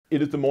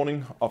It is the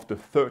morning of the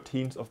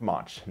 13th of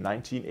March,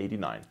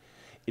 1989.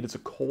 It is a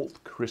cold,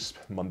 crisp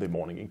Monday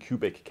morning in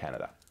Quebec,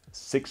 Canada.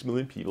 6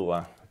 million people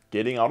are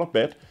getting out of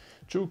bed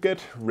to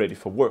get ready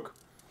for work,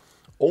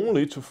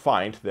 only to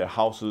find their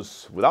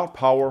houses without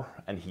power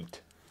and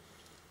heat.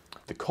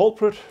 The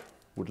culprit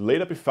would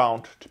later be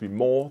found to be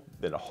more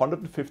than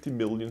 150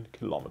 million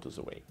kilometers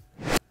away.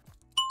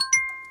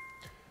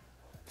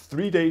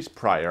 3 days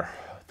prior,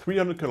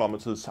 300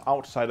 kilometers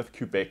outside of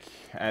Quebec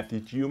at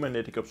the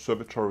Geomagnetic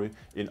observatory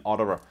in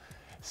Ottawa,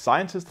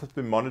 scientists have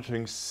been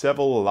monitoring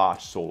several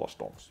large solar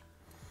storms.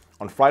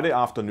 On Friday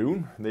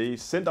afternoon, they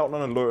sent out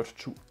an alert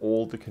to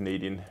all the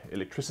Canadian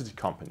electricity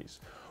companies,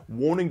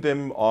 warning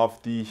them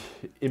of the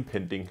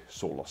impending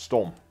solar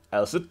storm.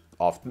 As it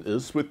often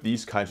is with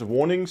these kinds of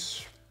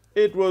warnings,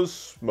 it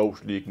was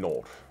mostly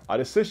ignored, a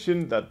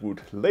decision that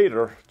would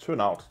later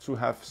turn out to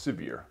have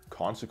severe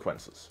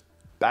consequences.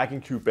 Back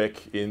in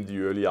Quebec in the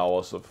early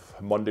hours of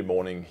Monday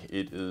morning,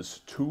 it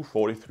is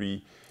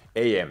 2:43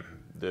 a.m.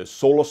 The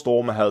solar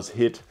storm has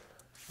hit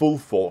full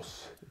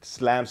force. It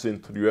slams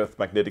into the Earth's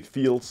magnetic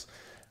fields,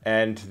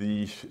 and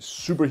the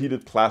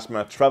superheated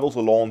plasma travels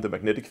along the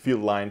magnetic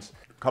field lines,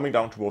 coming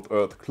down toward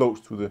Earth close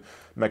to the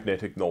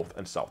magnetic North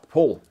and South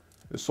Pole.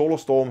 The solar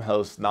storm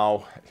has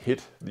now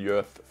hit the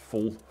Earth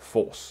full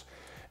force,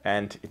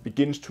 and it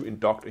begins to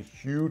induct a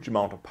huge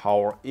amount of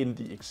power in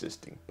the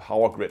existing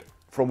power grid.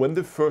 From when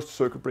the first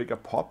circuit breaker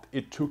popped,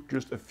 it took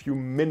just a few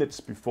minutes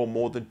before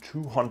more than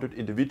 200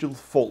 individual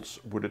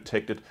faults were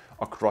detected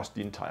across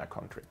the entire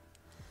country.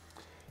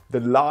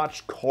 The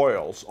large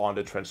coils on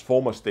the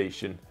transformer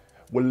station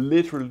were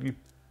literally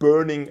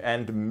burning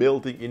and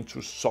melting into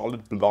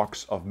solid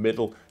blocks of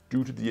metal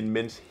due to the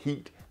immense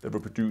heat that were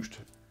produced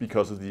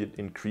because of the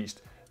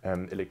increased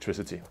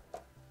electricity.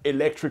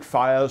 Electric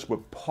fires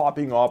were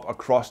popping up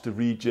across the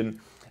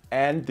region,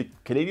 and the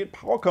Canadian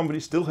power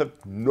companies still have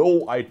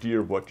no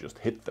idea what just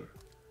hit them.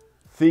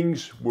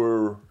 Things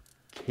were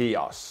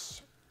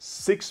chaos.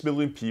 6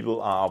 million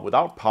people are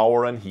without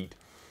power and heat,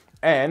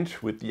 and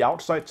with the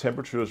outside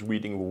temperatures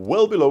reading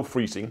well below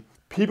freezing,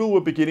 people were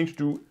beginning to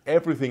do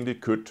everything they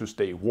could to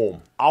stay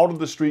warm. Out of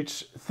the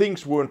streets,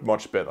 things weren't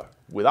much better.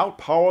 Without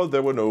power,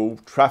 there were no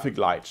traffic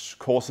lights,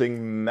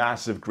 causing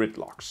massive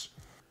gridlocks.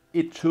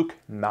 It took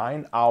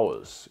 9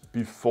 hours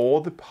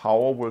before the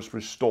power was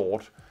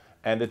restored,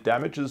 and the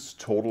damages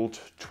totaled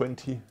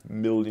 $20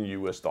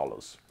 million.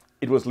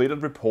 It was later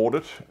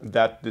reported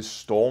that the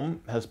storm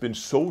has been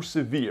so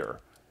severe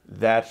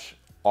that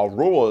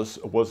auroras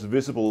was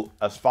visible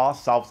as far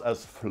south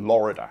as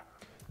Florida.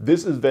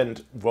 This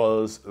event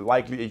was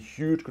likely a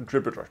huge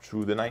contributor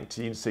to the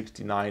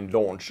 1969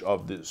 launch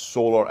of the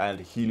Solar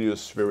and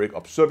Heliospheric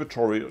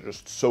Observatory, or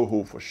just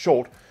SOHO for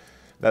short,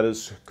 that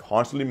is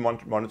constantly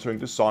monitoring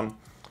the sun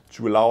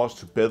to allow us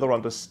to better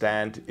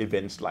understand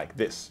events like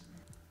this.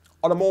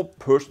 On a more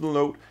personal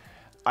note,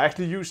 I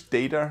actually used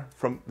data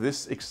from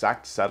this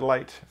exact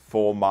satellite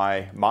for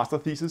my master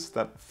thesis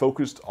that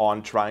focused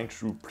on trying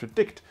to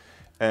predict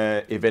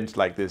events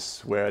like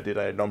this, where I did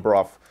a number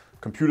of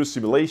computer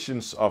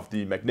simulations of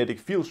the magnetic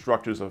field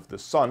structures of the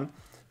sun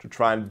to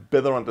try and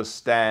better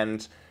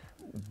understand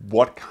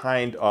what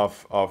kind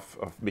of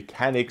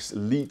mechanics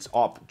leads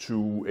up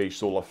to a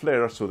solar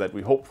flare, so that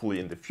we hopefully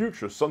in the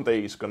future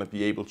someday is going to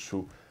be able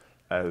to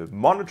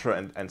monitor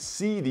and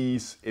see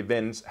these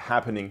events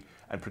happening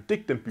and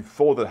predict them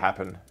before they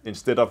happen,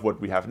 instead of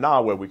what we have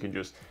now, where we can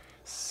just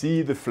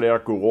see the flare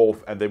go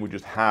off and then we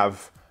just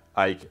have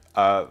like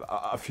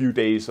a few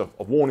days of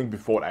warning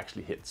before it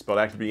actually hits. But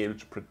actually being able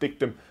to predict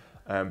them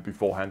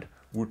beforehand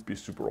would be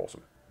super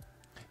awesome.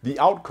 The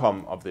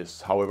outcome of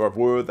this, however,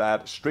 were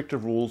that stricter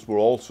rules were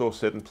also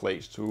set in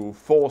place to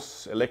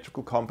force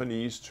electrical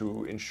companies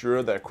to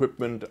ensure their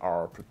equipment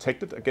are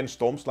protected against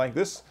storms like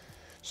this.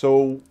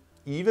 So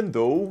even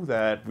though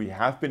that we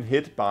have been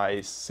hit by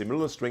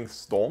similar strength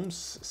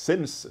storms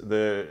since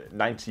the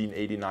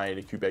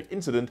 1989 Quebec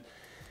incident,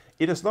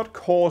 it has not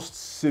caused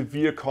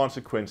severe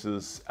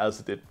consequences as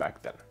it did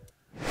back then.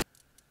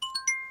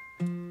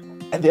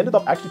 And they ended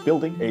up actually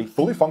building a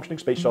fully functioning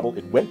space shuttle.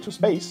 It went to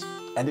space,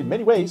 and in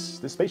many ways,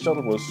 this space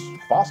shuttle was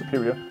far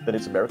superior than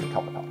its American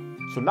counterpart.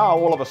 So now,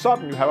 all of a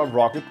sudden, you have a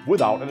rocket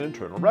without an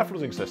internal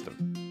refueling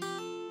system.